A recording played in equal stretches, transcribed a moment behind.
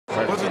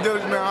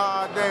Diligent Man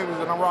High Davis,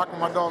 and I'm rocking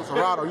my dog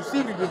Sierato. You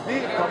see me just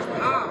did something.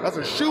 That's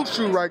a shoe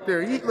right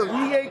there. He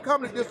ain't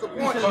come to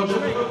disappoint you.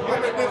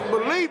 I'm in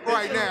disbelief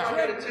right now.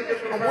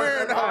 I'm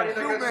wearing the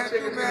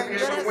shoe man.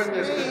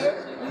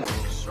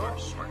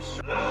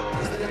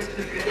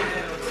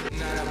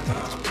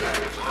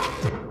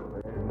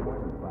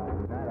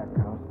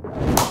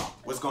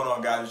 What's going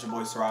on, guys? It's your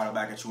boy Sierato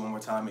back at you one more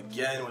time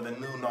again with a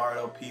new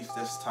Naruto piece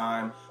this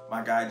time.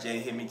 My guy Jay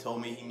hit me,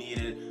 told me he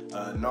needed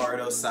a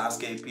Naruto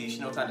Sasuke piece,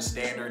 you know, kind of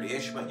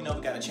standard-ish, but you know,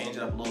 we gotta change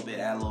it up a little bit,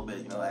 add a little bit,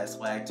 you know, add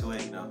swag to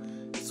it, you know,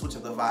 switch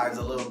up the vibes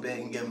a little bit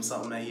and give him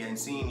something that he ain't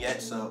seen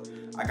yet. So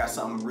I got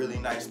something really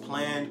nice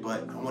planned,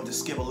 but I want to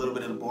skip a little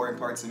bit of the boring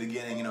parts in the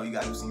beginning. You know, you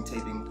guys have seen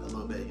taping a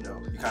little bit, you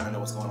know, you kind of know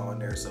what's going on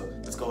there. So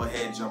let's go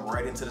ahead and jump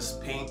right into this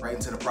paint, right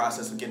into the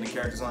process of getting the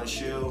characters on the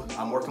shoe.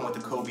 I'm working with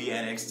the Kobe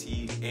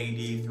NXT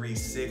AD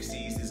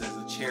 360s. These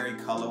are the cherry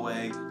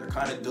colorway. They're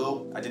kind of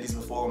dope. I did these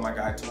before with my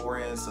guy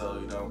Torian, so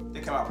you know, they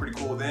came out pretty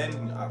cool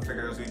then. I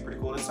figured it was gonna be pretty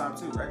cool this time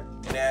too, right?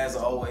 And as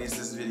always,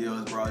 this video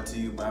is brought to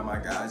you by my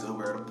guys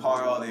over at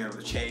Apparel. They are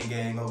the Chain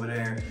Gang over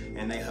there,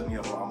 and they hooked me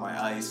up on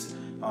my ice.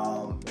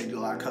 They do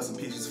a lot of custom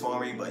pieces for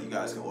me, but you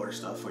guys can order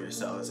stuff for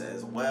yourselves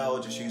as well.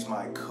 Just use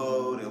my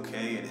code,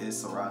 okay? It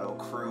is Sierato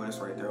Crew. It's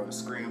right there on the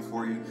screen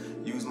for you.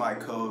 Use my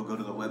code, go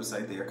to the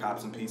website there, cop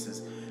some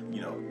pieces,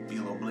 you know, be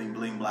a little bling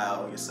bling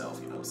blow on yourself,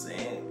 you know what I'm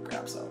saying?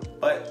 Grab some.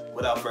 But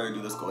without further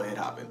ado, let's go ahead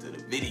and hop into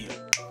the video.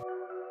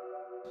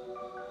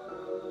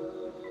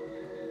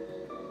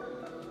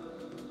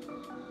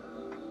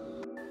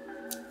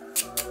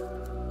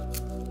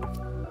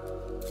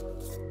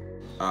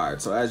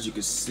 Alright, so as you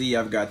can see,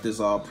 I've got this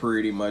all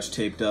pretty much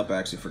taped up. I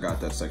actually forgot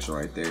that section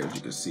right there, as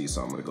you can see,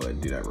 so I'm gonna go ahead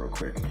and do that real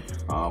quick.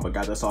 But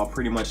got this all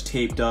pretty much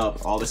taped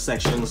up. All the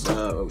sections,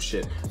 oh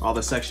shit, all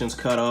the sections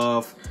cut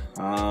off.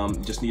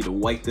 Just need to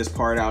wipe this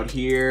part out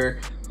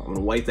here. I'm gonna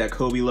wipe that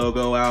Kobe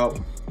logo out.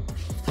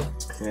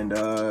 And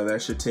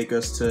that should take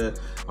us to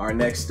our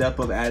next step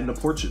of adding the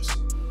portraits.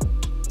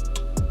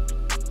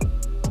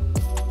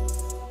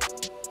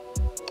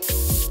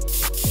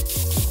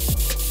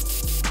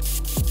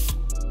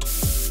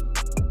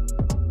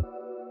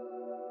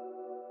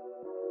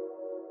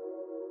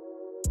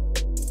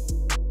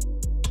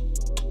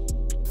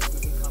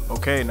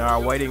 Okay, now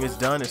our whiting is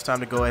done. It's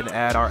time to go ahead and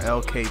add our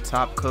LK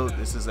top coat.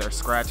 This is our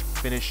scratch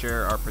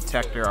finisher, our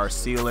protector, our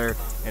sealer,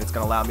 and it's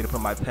gonna allow me to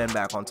put my pen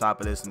back on top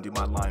of this and do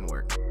my line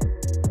work.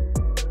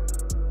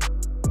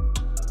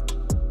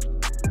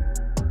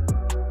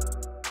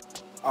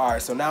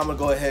 Alright, so now I'm gonna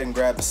go ahead and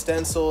grab the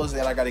stencils,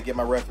 and I gotta get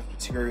my reference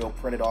material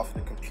printed off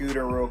the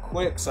computer real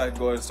quick so I can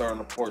go ahead and start on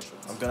the portrait.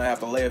 I'm gonna have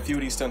to lay a few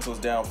of these stencils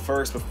down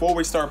first before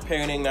we start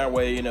painting. That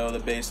way, you know, the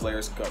base layer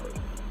is covered.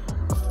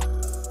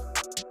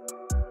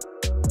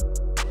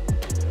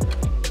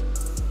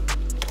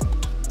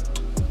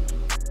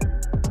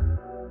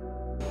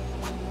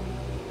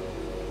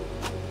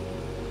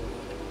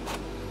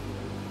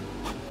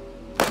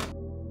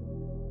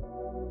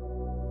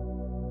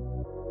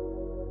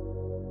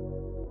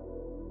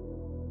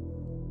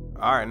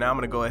 Alright, now I'm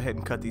going to go ahead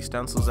and cut these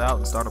stencils out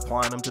and start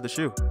applying them to the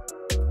shoe.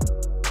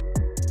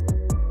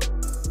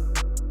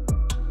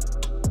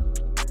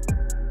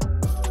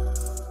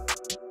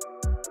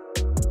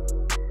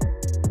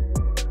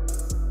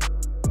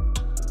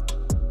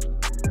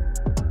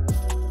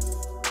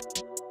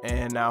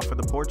 And now for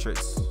the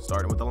portraits,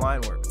 starting with the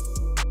line work.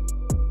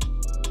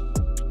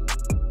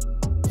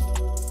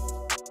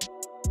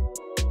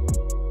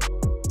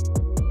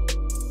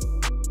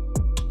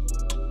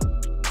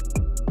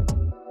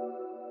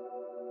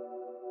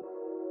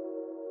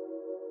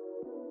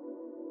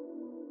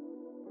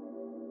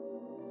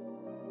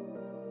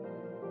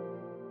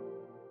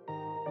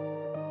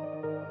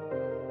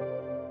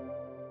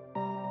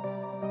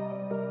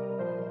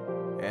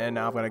 And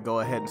now I'm going to go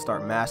ahead and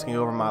start masking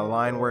over my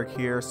line work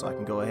here so I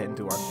can go ahead and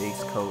do our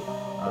base coat.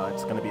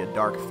 It's going to be a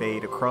dark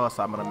fade across,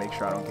 so I'm going to make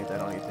sure I don't get that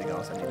on anything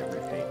else I need to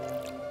repaint.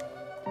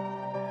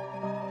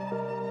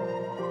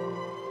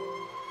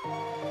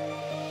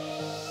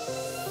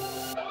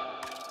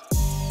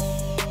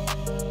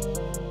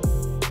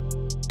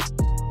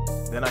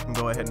 Then I can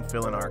go ahead and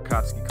fill in our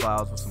Akatsuki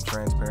clouds with some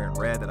transparent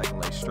red that I can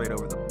lay straight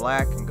over the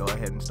black and go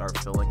ahead and start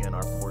filling in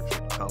our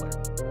portrait color.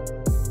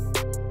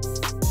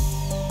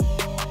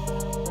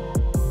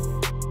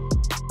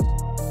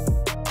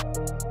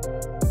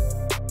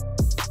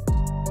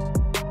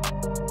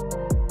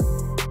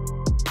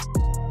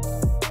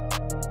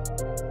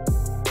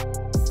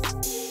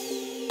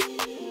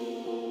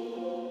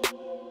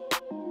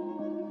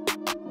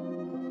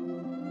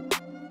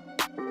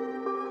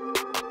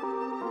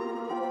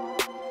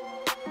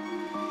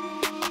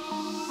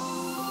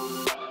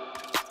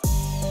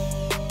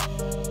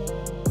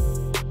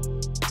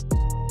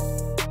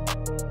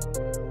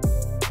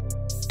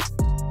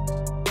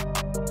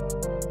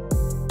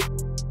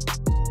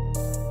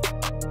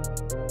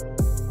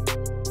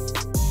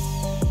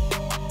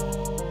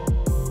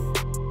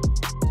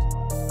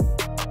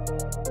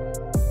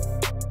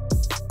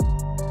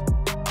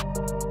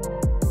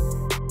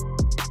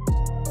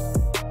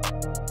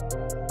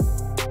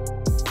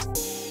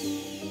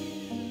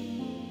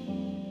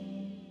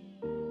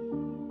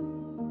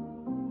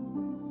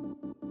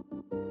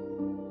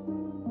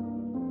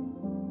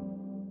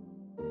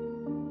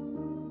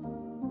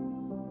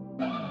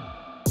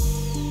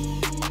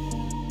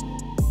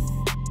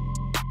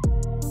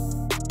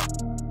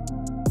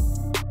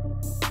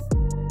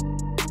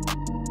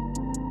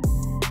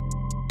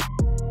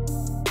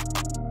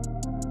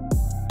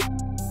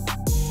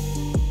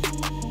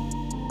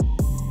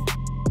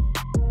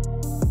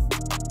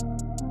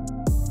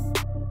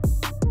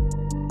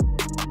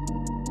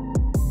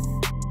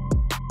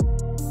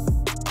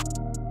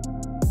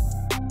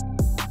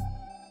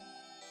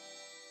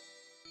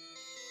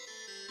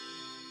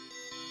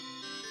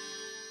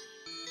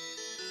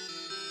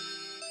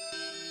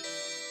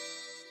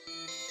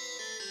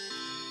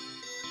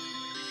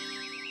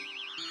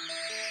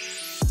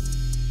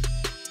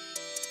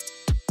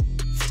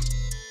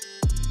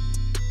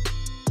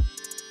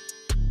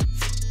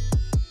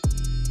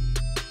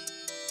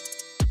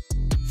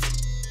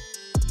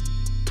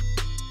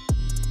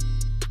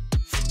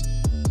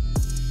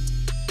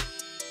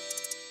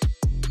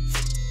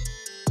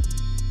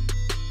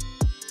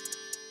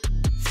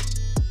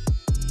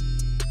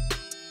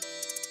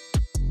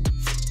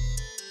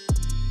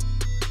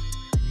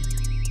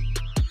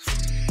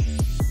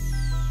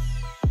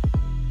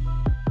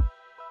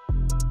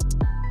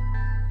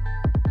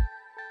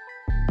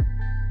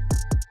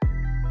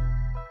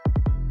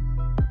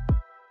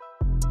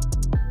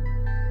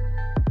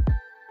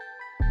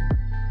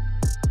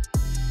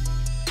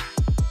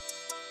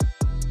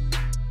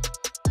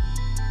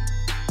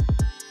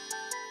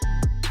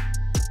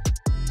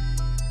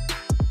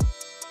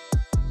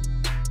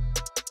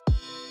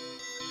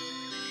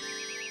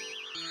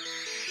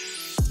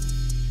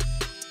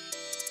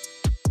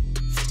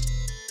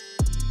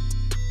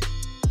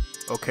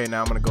 Okay,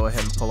 now I'm going to go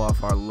ahead and pull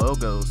off our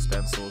logo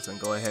stencils and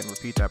go ahead and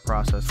repeat that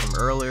process from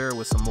earlier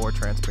with some more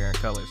transparent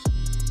colors.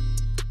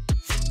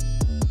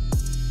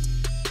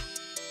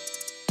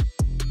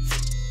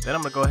 Then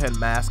I'm going to go ahead and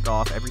mask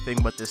off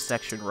everything but this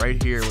section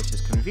right here, which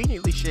is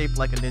conveniently shaped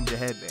like a ninja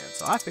headband.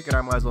 So I figured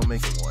I might as well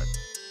make it one.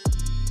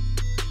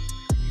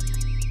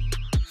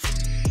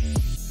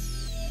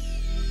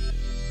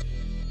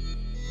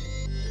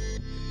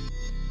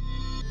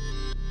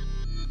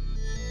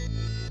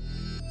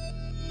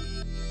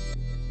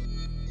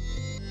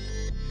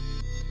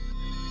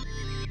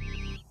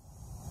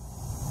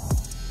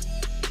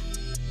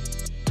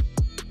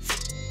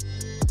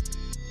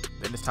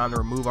 Then it's time to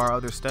remove our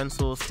other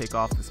stencils, take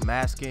off this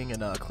masking,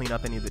 and clean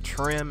up any of the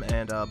trim,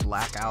 and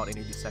black out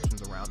any of these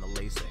sections around the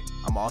lacing.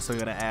 I'm also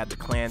going to add the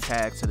clan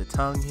tags to the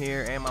tongue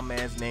here, and my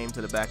man's name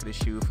to the back of the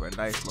shoe for a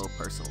nice little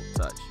personal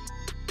touch.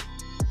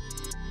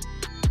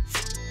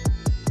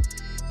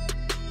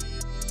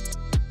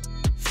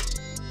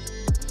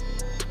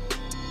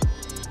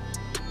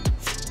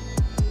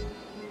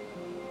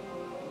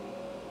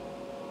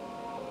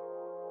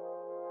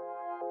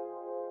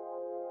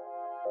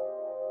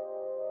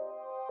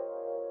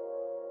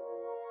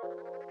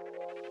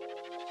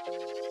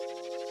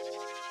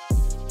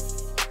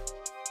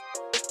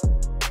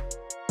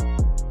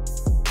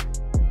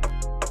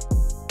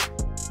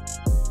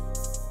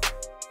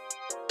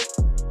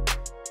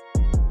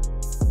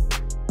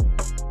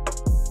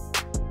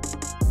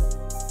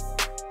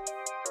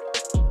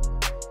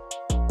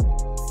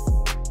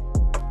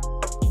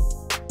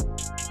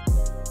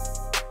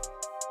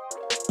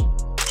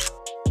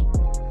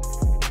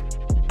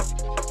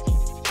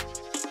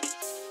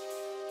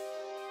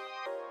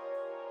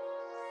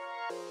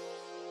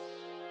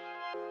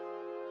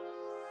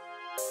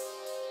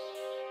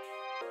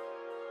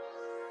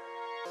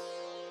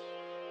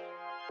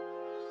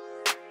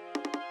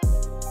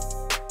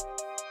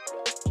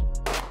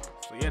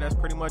 So yeah, that's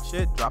pretty much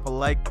it. Drop a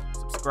like,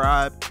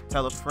 subscribe,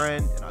 tell a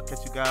friend, and I'll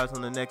catch you guys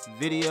on the next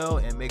video.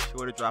 And make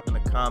sure to drop in the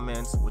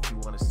comments what you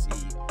want to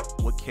see,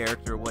 what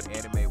character, what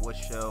anime, what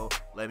show.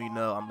 Let me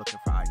know. I'm looking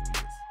for ideas.